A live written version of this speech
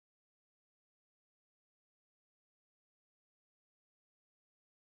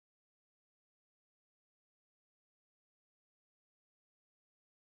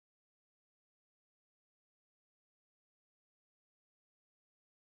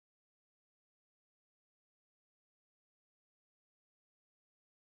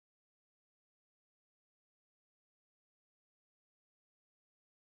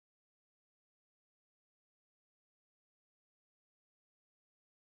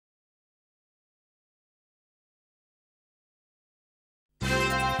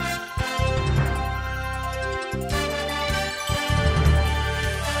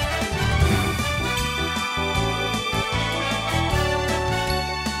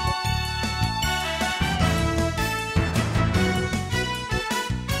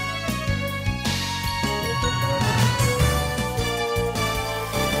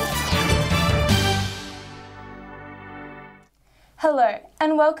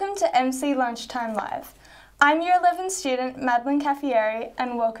and welcome to MC Lunchtime Live. I'm Year 11 student Madeline Caffieri,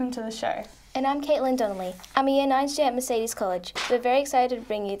 and welcome to the show. And I'm Caitlin Donnelly. I'm a Year 9 student at Mercedes College. We're very excited to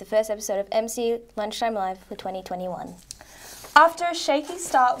bring you the first episode of MC Lunchtime Live for 2021. After a shaky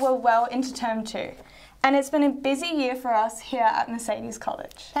start, we're well into term 2, and it's been a busy year for us here at Mercedes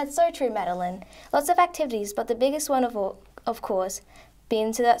College. That's so true, Madeline. Lots of activities, but the biggest one of all, of course,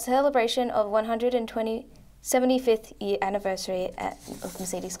 being to that celebration of 175th year anniversary of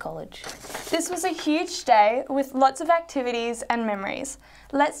Mercedes College. This was a huge day with lots of activities and memories.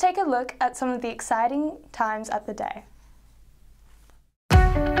 Let's take a look at some of the exciting times at the day.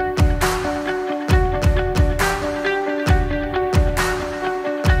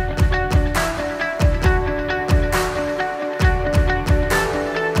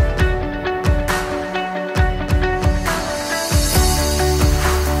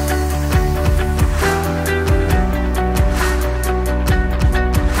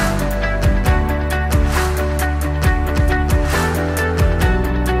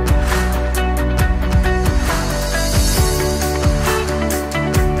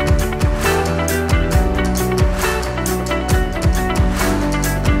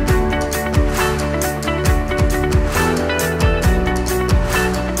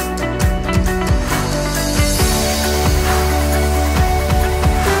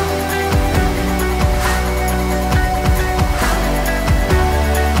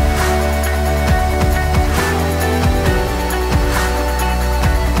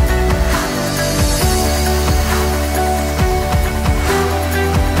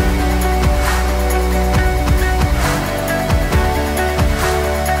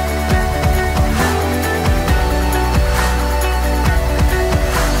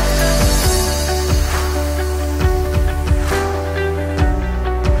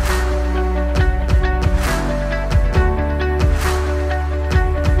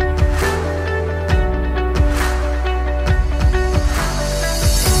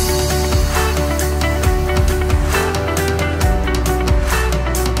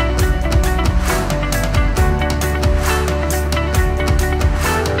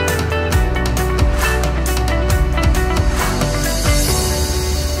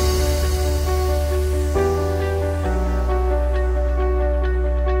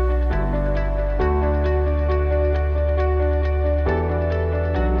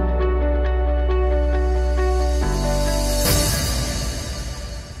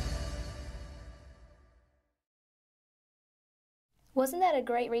 Wasn't that a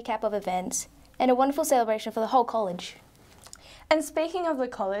great recap of events and a wonderful celebration for the whole college? And speaking of the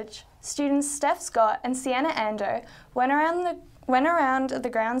college, students Steph Scott and Sienna Ando went around the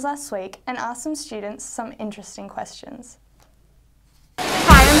grounds last week and asked some students some interesting questions.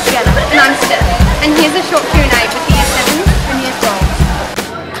 Hi, I'm Sienna. And I'm Steph. And here's a short Q&A with the Year 7s and Year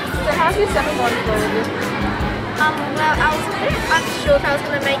 12s. So how's Year 7 going for you? Well, I was a bit unsure if I was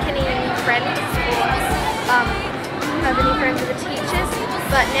going to make any new friends or have any friends with the teachers,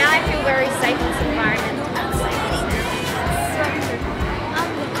 but now I feel very safe in this environment.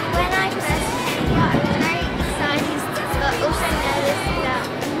 When I first came, I was very excited, but also nervous about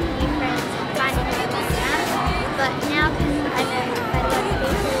new friends and finding them around. But now, because I know quite a lot of people,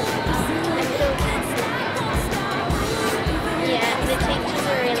 I feel confident. Yeah, the teachers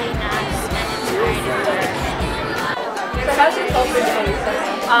are really nice and inspiring. So how's your college been for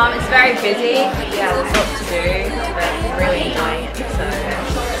you? It's very busy. Yeah, there's lots to do, but really enjoying it. So.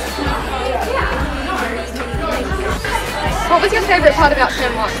 What was your favourite part about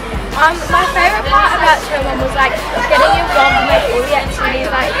term 1? My favourite part about term 1 was like getting involved in like all the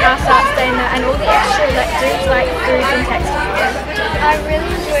activities like house arts day and all the extra electives like food and textbooks. I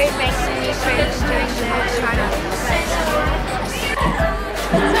really enjoyed making new friends doing the China.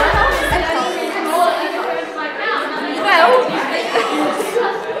 Well,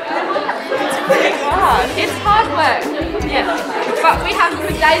 it's hard work, yeah. But we have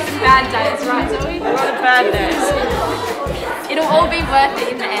good days and bad days, right? So we have a lot of bad days. It'll all be worth it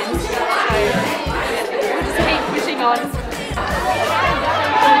in the end. So we'll just keep pushing on.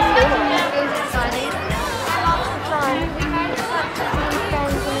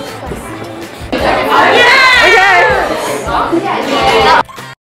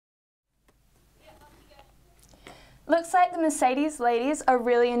 Looks like the Mercedes ladies are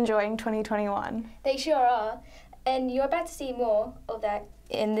really enjoying 2021. They sure are. And you're about to see more of that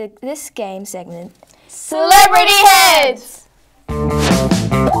in this game segment. Celebrity Heads!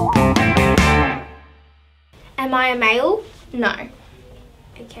 Am I a male? No.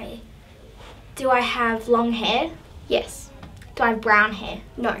 Okay. Do I have long hair? Yes. Do I have brown hair?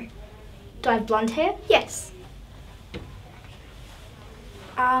 No. Do I have blonde hair? Yes.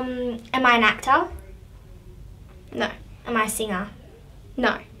 Am I an actor? No. Am I a singer?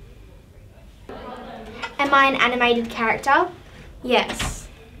 No. Am I an animated character? Yes.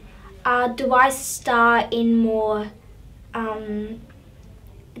 Do I star in more, do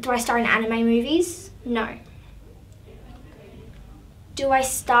I star in anime movies? No. Do I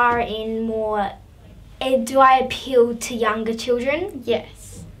star in more, do I appeal to younger children?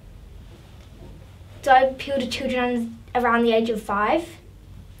 Yes. Do I appeal to children around the age of 5?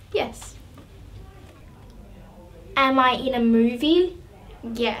 Yes. Am I in a movie?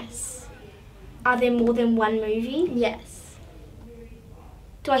 Yes. Are there more than one movie? Yes.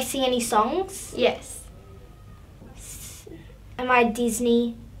 Do I sing any songs? Yes. Am I a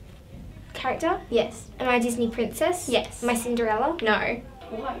Disney character? Yes. Am I a Disney princess? Yes. Am I Cinderella? No.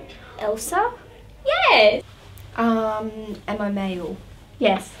 Elsa? Yes. Am I male?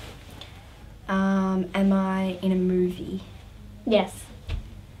 Yes. Am I in a movie? Yes.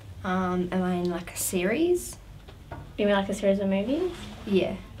 Am I in like a series? You mean like a series of movies?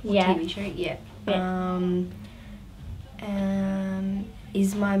 Yeah. Or Yeah. TV show? Yeah. Yeah.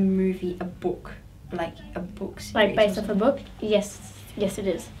 Is my movie a book? Like a book series? Like based or off a book? Yes. Yes, it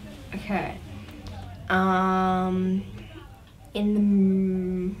is. Okay.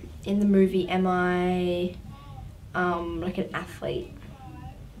 In the movie, am I like an athlete?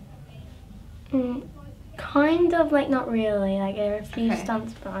 Kind of, like, not really. Like, there are a few Okay.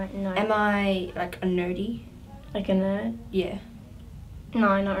 stunts, but no. Am I like a nerdy? Like a nerd? Yeah.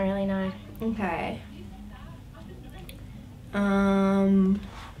 No, not really, no. Okay.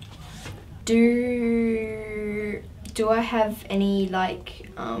 Do I have any like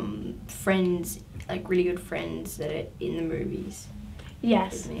friends, like really good friends that are in the movies?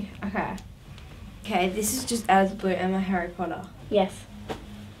 Yes. With me? Okay. Okay, this is just out of the blue. Am I Harry Potter? Yes.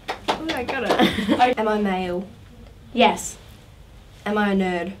 Oh, I got it. Am I male? Yes. Am I a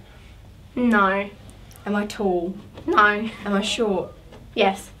nerd? No. Am I tall? No. Am I short?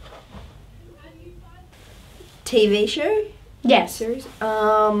 Yes. TV show? Yes. Series?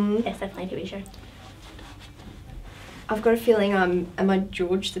 Yes, definitely a TV show. I've got a feeling am I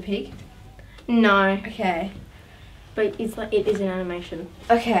George the Pig? No. Okay. But it's like, it is an animation.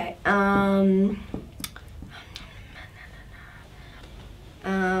 Okay,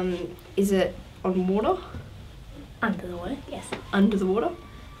 is it on water? Under the water? Yes. Under the water?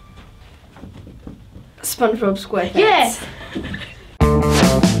 SpongeBob SquarePants. Yes!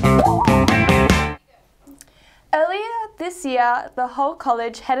 Earlier this year, the whole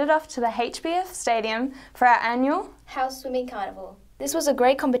college headed off to the HBF Stadium for our annual House Swimming Carnival. This was a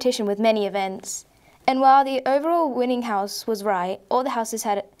great competition with many events. And while the overall winning house was right, all the houses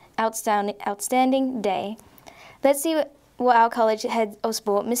had an outstanding day. Let's see what our college head of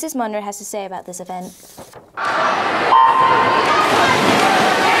sport, Mrs. Munro, has to say about this event.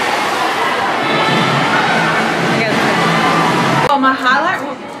 Well, my highlight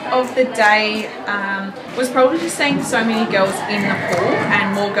of the day was probably just seeing so many girls in the pool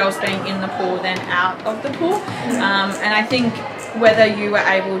and more girls being in the pool than out of the pool. And I think whether you were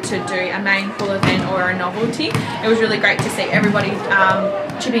able to do a main pool event or a novelty, it was really great to see everybody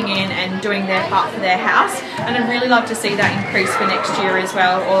chipping in and doing their part for their house. And I'd really love to see that increase for next year as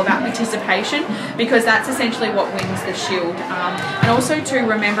well, all about participation, because that's essentially what wins the shield. And also too,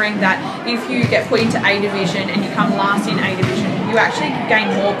 remembering that if you get put into A division and you come last in A division, you actually gain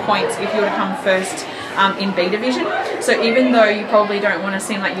more points if you were to come first in B division. So even though you probably don't want to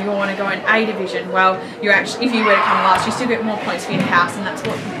seem like you want to go in A division, well, you actually, if you were to come last, you still get more points for your house, and that's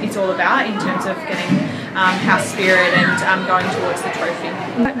what it's all about in terms of getting house spirit and going towards the trophy.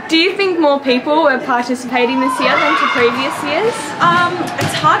 Do you think more people were participating this year than to previous years?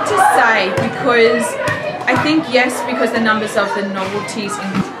 It's hard to say, because I think yes, because the numbers of the novelties.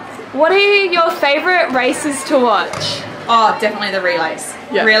 What are your favourite races to watch? Oh, definitely the relays.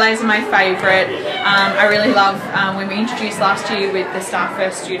 Yeah. Relays are my favourite. I really love when we introduced last year with the Staff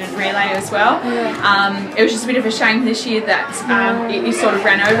First Student Relay as well. It was just a bit of a shame this year that it sort of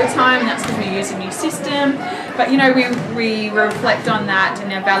ran over time, and that's because we used a new system. But you know, we reflect on that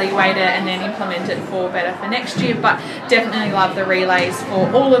and evaluate it and then implement it for better for next year. But definitely love the relays for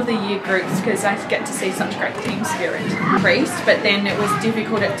all of the year groups, because I get to see such great team spirit increased. But then it was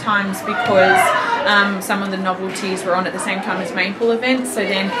difficult at times because some of the novelties were on at the same time as main pool events. So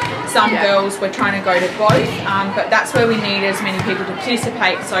then some girls were trying to go to both, but that's where we need as many people to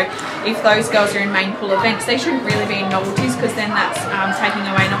participate. So if those girls are in main pool events, they shouldn't really be in novelties, because then that's taking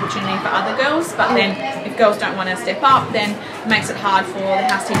away an opportunity for other girls. But then if girls don't want to step up, then it makes it hard for the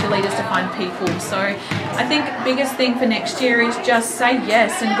house teacher leaders to find people. So I think biggest thing for next year is just say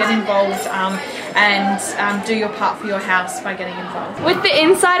yes and get involved. and do your part for your house by getting involved. With the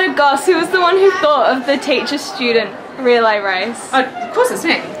insider goss, who was the one who thought of the teacher-student relay race? Oh, of course it's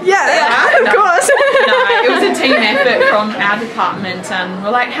me. Yeah, of course. No, it was a team effort from our department, and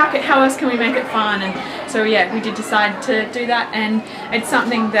we're like, how else can we make it fun? And so yeah, we did decide to do that, and it's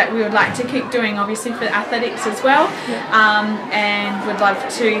something that we would like to keep doing, obviously for athletics as well. And would love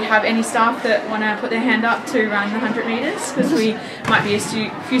to have any staff that want to put their hand up to run the 100 metres, because we might be a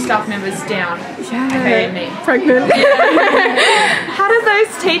few staff members down. Okay, me. Pregnant. How do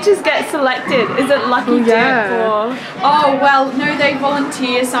those teachers get selected? Is it lucky dip or? Oh well, no, they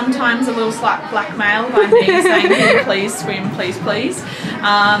volunteer sometimes, a little slight blackmail by me saying, "Can you please swim, please, please,"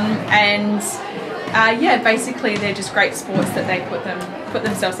 yeah, basically they're just great sports that they put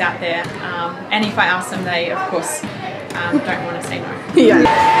themselves out there, and if I ask them, they of course don't want to say no.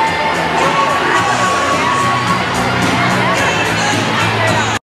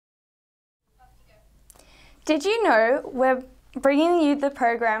 Did you know we're bringing you the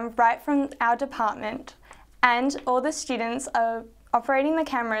program right from our department, and all the students are operating the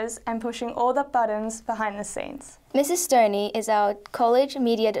cameras and pushing all the buttons behind the scenes? Mrs. Stoney is our college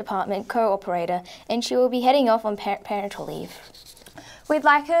media department co-operator, and she will be heading off on parental leave. We'd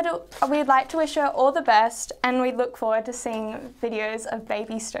like to wish her all the best, and we look forward to seeing videos of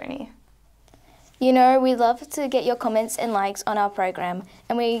baby Stoney. You know, we love to get your comments and likes on our program,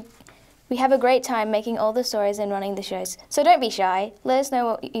 and we have a great time making all the stories and running the shows. So don't be shy. Let us know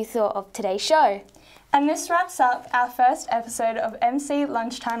what you thought of today's show. And this wraps up our first episode of MC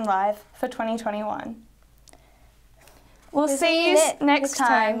Lunchtime Live for 2021. We'll see you next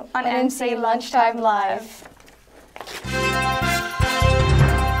time on MC Lunchtime Live.